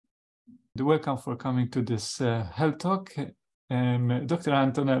Welcome for coming to this health talk. Dr.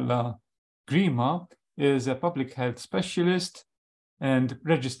 Antonella Grima is a public health specialist and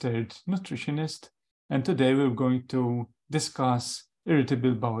registered nutritionist. And today we're going to discuss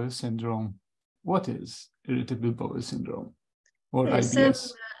irritable bowel syndrome. What is irritable bowel syndrome or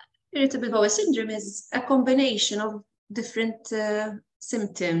IBS? Irritable bowel syndrome is a combination of different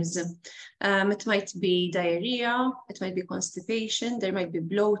symptoms. It might be diarrhea, it might be constipation, there might be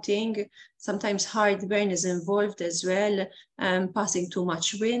bloating, sometimes heartburn is involved as well, passing too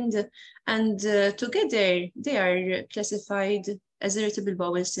much wind. And together they are classified as irritable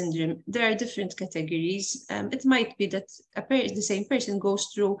bowel syndrome. There are different categories. It might be that the same person goes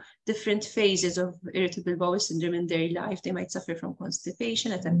through different phases of irritable bowel syndrome in their life. They might suffer from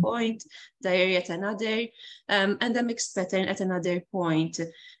constipation at a point, diarrhea at another, and a mixed pattern at another point.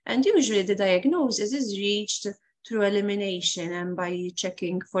 And usually the diagnosis is reached through elimination and by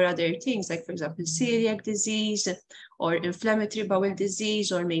checking for other things, like, for example, celiac disease or inflammatory bowel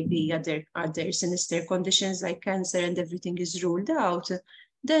disease, or maybe other sinister conditions like cancer, and everything is ruled out.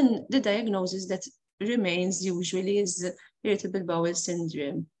 Then the diagnosis that remains usually is irritable bowel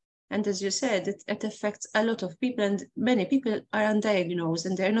syndrome. And as you said, it affects a lot of people, and many people are undiagnosed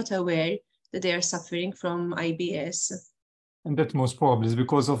and they're not aware that they are suffering from IBS. And that most probably is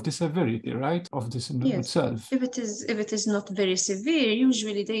because of the severity, right, of the syndrome itself. If it is not very severe,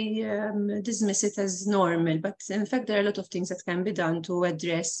 usually they dismiss it as normal. But in fact, there are a lot of things that can be done to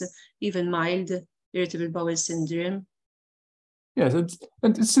address even mild irritable bowel syndrome. Yes,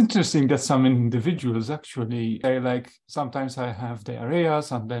 and it's interesting that some individuals actually, sometimes I have diarrhea,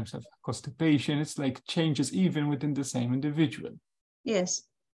 sometimes I have constipation. It's like changes even within the same individual. Yes.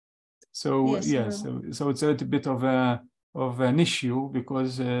 So so it's a little bit of an issue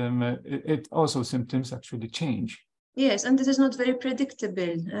because it also symptoms actually change. Yes, and it is not very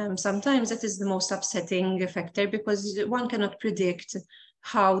predictable. Sometimes that is the most upsetting factor, because one cannot predict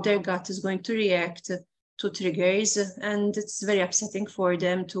how their gut is going to react to triggers, and it's very upsetting for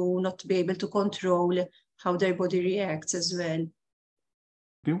them to not be able to control how their body reacts as well.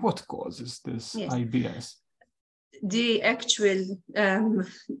 What causes this IBS? The actual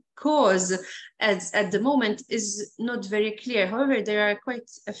cause at the moment is not very clear. However, there are quite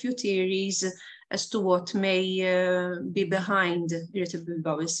a few theories as to what may be behind irritable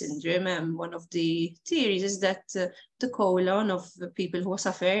bowel syndrome. One of the theories is that the colon of people who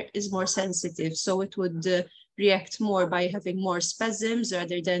suffer is more sensitive, so it would react more by having more spasms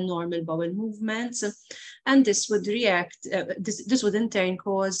rather than normal bowel movements, and this would this would in turn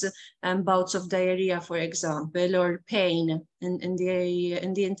cause bouts of diarrhea, for example, or pain in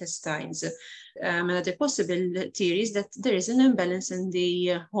the intestines. Another possible theory is that there is an imbalance in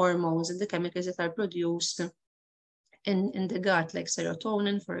the hormones and the chemicals that are produced in the gut, like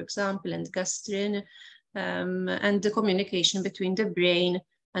serotonin, for example, and gastrin, and the communication between the brain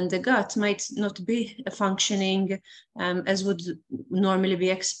and the gut might not be functioning as would normally be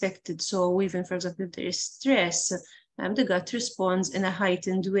expected. So even, for example, if there is stress, the gut responds in a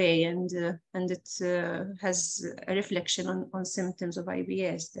heightened way, and it has a reflection on symptoms of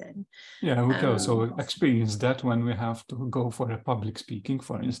IBS then. Yeah, we can also experience that when we have to go for a public speaking,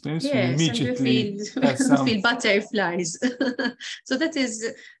 for instance. Yes, we immediately feel butterflies. So that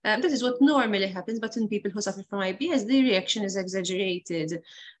is what normally happens, but in people who suffer from IBS, the reaction is exaggerated.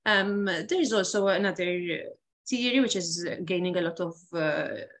 There is also another theory which is gaining a lot of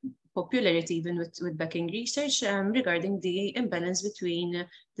popularity even with backing research regarding the imbalance between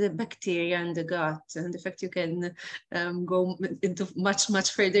the bacteria and the gut. And in fact, you can go into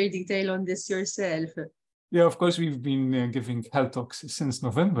much further detail on this yourself. Yeah, of course, we've been giving health talks since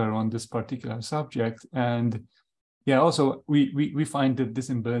November on this particular subject. And yeah, also we find that this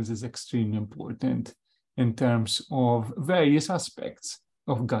imbalance is extremely important in terms of various aspects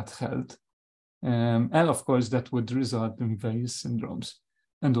of gut health. And of course, that would result in various syndromes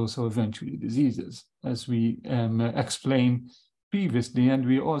and also eventually diseases, as we explained previously, and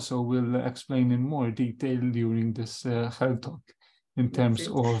we also will explain in more detail during this health talk in terms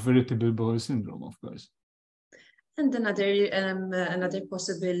of irritable bowel syndrome, of course. And another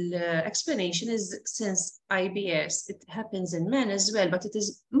possible explanation is, since IBS, it happens in men as well, but it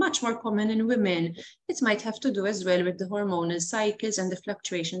is much more common in women. It might have to do as well with the hormonal cycles and the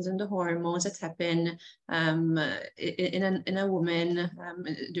fluctuations in the hormones that happen in a woman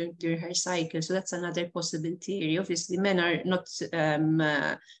during her cycle. So that's another possible theory. Obviously, men are not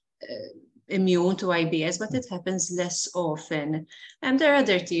immune to IBS, but it happens less often. And there are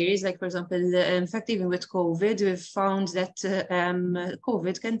other theories, like, for example, in fact, even with COVID, we've found that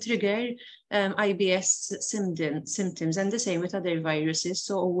COVID can trigger IBS symptoms, and the same with other viruses.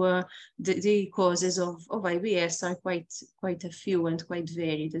 So the causes of IBS are quite a few and quite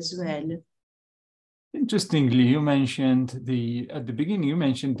varied as well. Interestingly, you mentioned at the beginning, you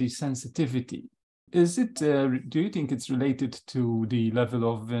mentioned the sensitivity. Is it, do you think it's related to the level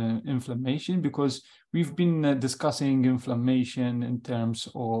of inflammation? Because we've been discussing inflammation in terms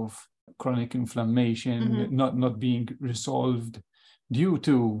of chronic inflammation not being resolved due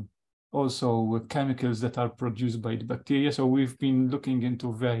to also chemicals that are produced by the bacteria. So we've been looking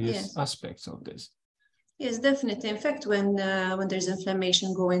into various aspects of this. Yes, definitely. In fact, when there's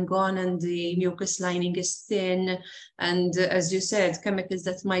inflammation going on and the mucus lining is thin, and as you said, chemicals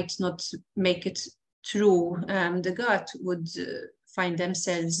that might not make it through the gut would find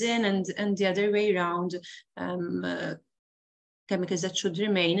themselves in, and the other way around, chemicals that should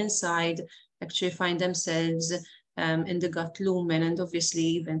remain inside actually find themselves in the gut lumen, and obviously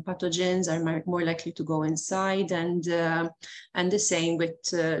even pathogens are more likely to go inside, and the same with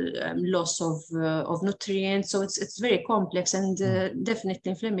loss of nutrients. So it's very complex, and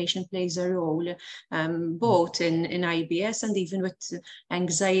definitely inflammation plays a role both in IBS and even with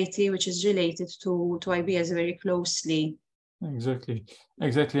anxiety, which is related to IBS very closely. Exactly.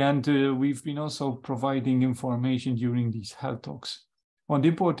 And we've been also providing information during these health talks on the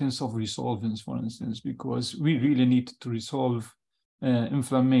importance of resolvins, for instance, because we really need to resolve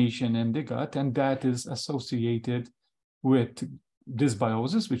inflammation in the gut, and that is associated with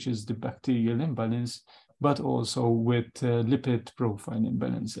dysbiosis, which is the bacterial imbalance, but also with lipid profile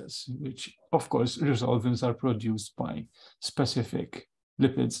imbalances, which, of course, resolvins are produced by specific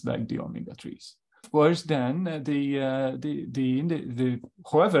lipids like the omega-3s. Of course, then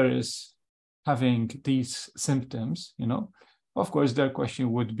whoever is having these symptoms, of course, their question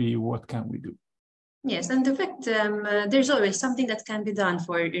would be, what can we do? Yes, and in fact, there's always something that can be done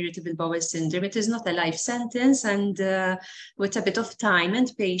for irritable bowel syndrome. It is not a life sentence, and with a bit of time and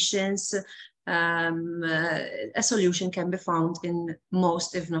patience, a solution can be found in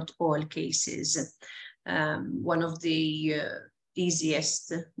most, if not all, cases. One of the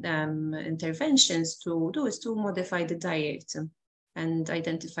easiest interventions to do is to modify the diet and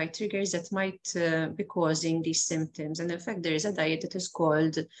identify triggers that might be causing these symptoms. And in fact, there is a diet that is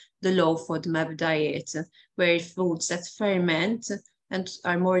called the low FODMAP diet, where foods that ferment and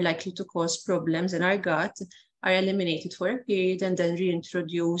are more likely to cause problems in our gut are eliminated for a period and then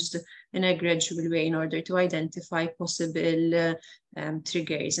reintroduced in a gradual way in order to identify possible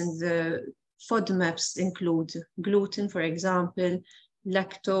triggers. And the FODMAPs include gluten, for example,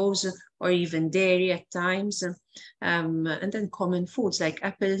 lactose, or even dairy at times, and then common foods like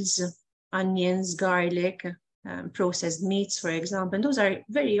apples, onions, garlic, processed meats, for example. And those are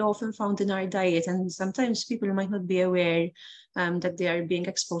very often found in our diet, and sometimes people might not be aware that they are being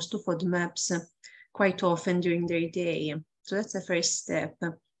exposed to FODMAPs quite often during their day. So that's the first step.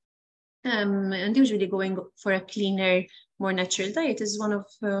 And usually going for a cleaner, more natural diet is one of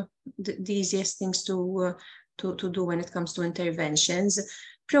the easiest things to do when it comes to interventions.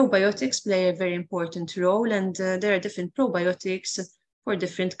 Probiotics play a very important role, and there are different probiotics for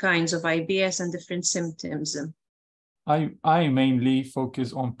different kinds of IBS and different symptoms. I mainly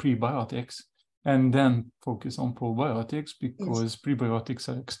focus on prebiotics and then focus on probiotics because prebiotics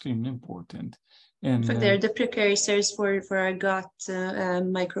are extremely important. In fact, they're the precursors for our gut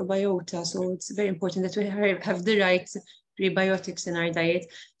microbiota, so it's very important that we have the right prebiotics in our diet.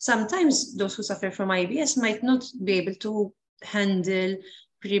 Sometimes those who suffer from IBS might not be able to handle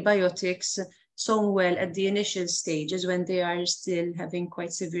prebiotics so well at the initial stages when they are still having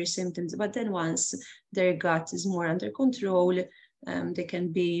quite severe symptoms. But then once their gut is more under control, they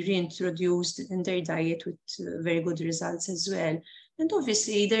can be reintroduced in their diet with very good results as well. And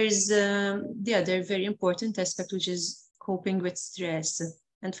obviously there's the other very important aspect, which is coping with stress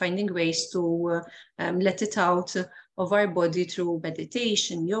and finding ways to let it out of our body through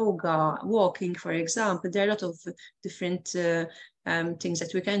meditation, yoga, walking, for example. There are a lot of different things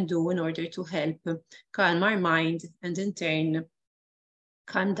that we can do in order to help calm our mind and in turn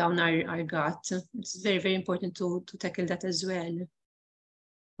calm down our gut. It's very, very important to tackle that as well.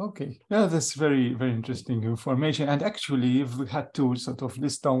 Okay, yeah, that's very, very interesting information. And actually, if we had to sort of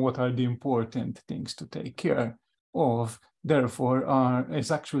list down what are the important things to take care of, therefore,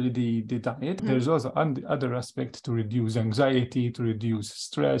 is actually the diet. Mm-hmm. There's also other aspects to reduce anxiety, to reduce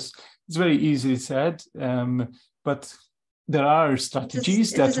stress. It's very easily said, but there are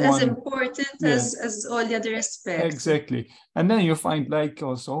strategies it is as important as all the other aspects. Exactly. And then you find like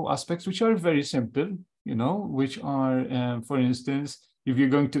also aspects which are very simple, you know, which are, for instance, if you're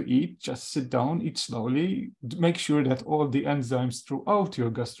going to eat, just sit down, eat slowly, make sure that all the enzymes throughout your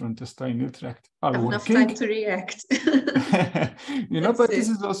gastrointestinal tract are working. Enough time to react. You know, but this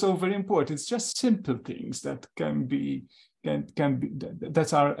is also very important. It's just simple things that can be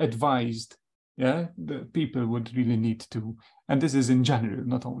that are advised. Yeah, the people would really need to, and this is in general,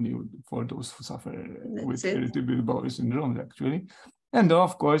 not only for those who suffer with irritable bowel syndrome, actually. And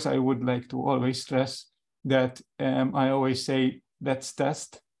of course, I would like to always stress that I always say, let's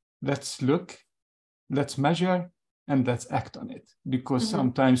test, let's look, let's measure, and let's act on it. Because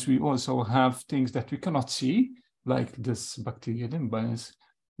sometimes we also have things that we cannot see, like this bacterial imbalance,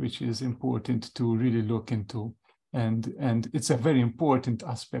 which is important to really look into. And it's a very important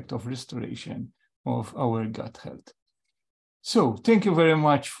aspect of restoration of our gut health. So thank you very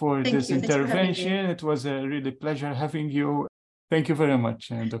much for this intervention. It was a really pleasure having you. Thank you very much,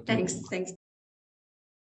 Dr. Thanks.